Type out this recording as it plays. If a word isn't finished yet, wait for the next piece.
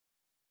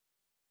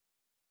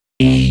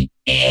He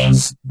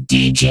is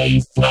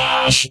DJ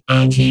Flash,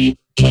 and he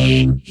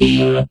came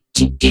here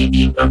to give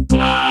you a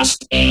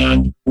blast,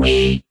 and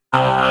we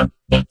are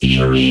the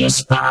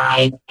Furious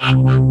Five,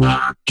 and we're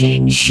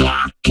rocking,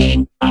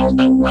 shocking, all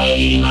the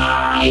way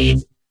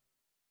live.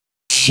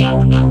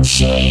 Show no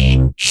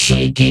shame,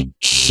 shake it,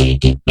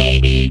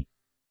 baby.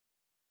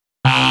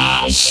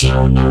 Ah,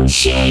 show no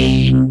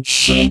shame,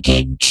 shake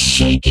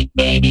it,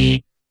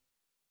 baby.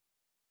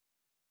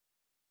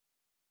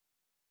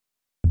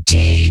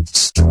 Dave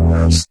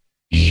Store's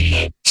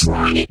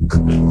electronic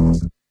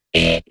groove,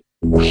 it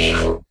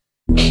will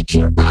make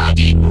your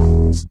body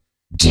move.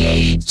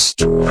 Dave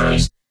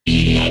Store's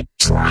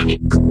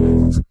electronic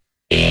groove,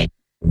 it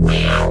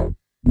will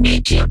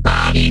make your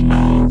body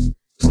move.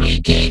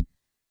 Freak it,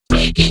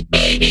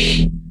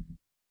 baby.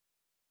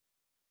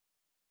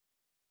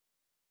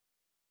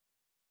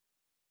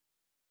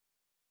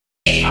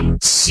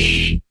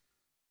 MC-O-D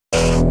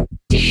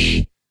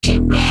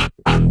can rap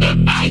on the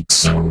mic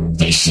so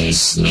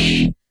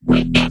viciously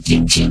with the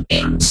future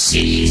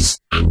MCs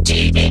and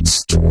David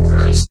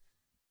Stores.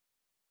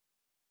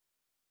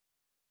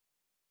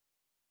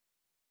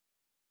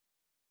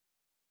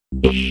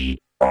 BOOGIEDOWN.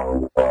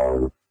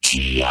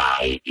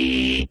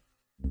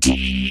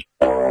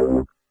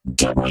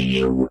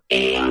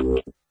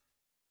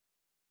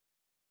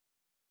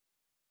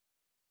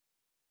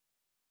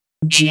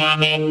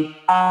 Jamming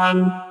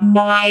on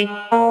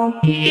my old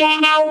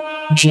piano,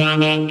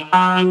 jamming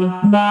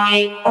on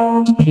my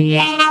old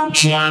piano,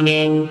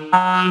 jamming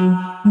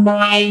on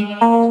my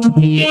old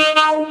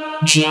piano,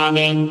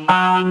 jamming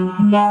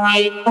on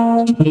my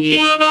old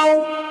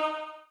piano.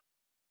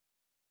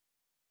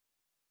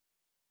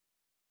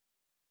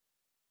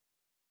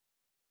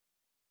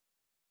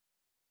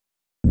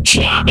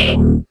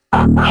 Jamming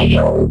on my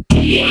old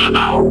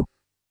piano.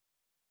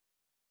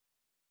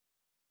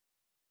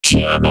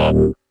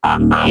 Jamming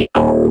on my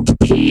old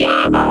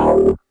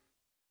piano.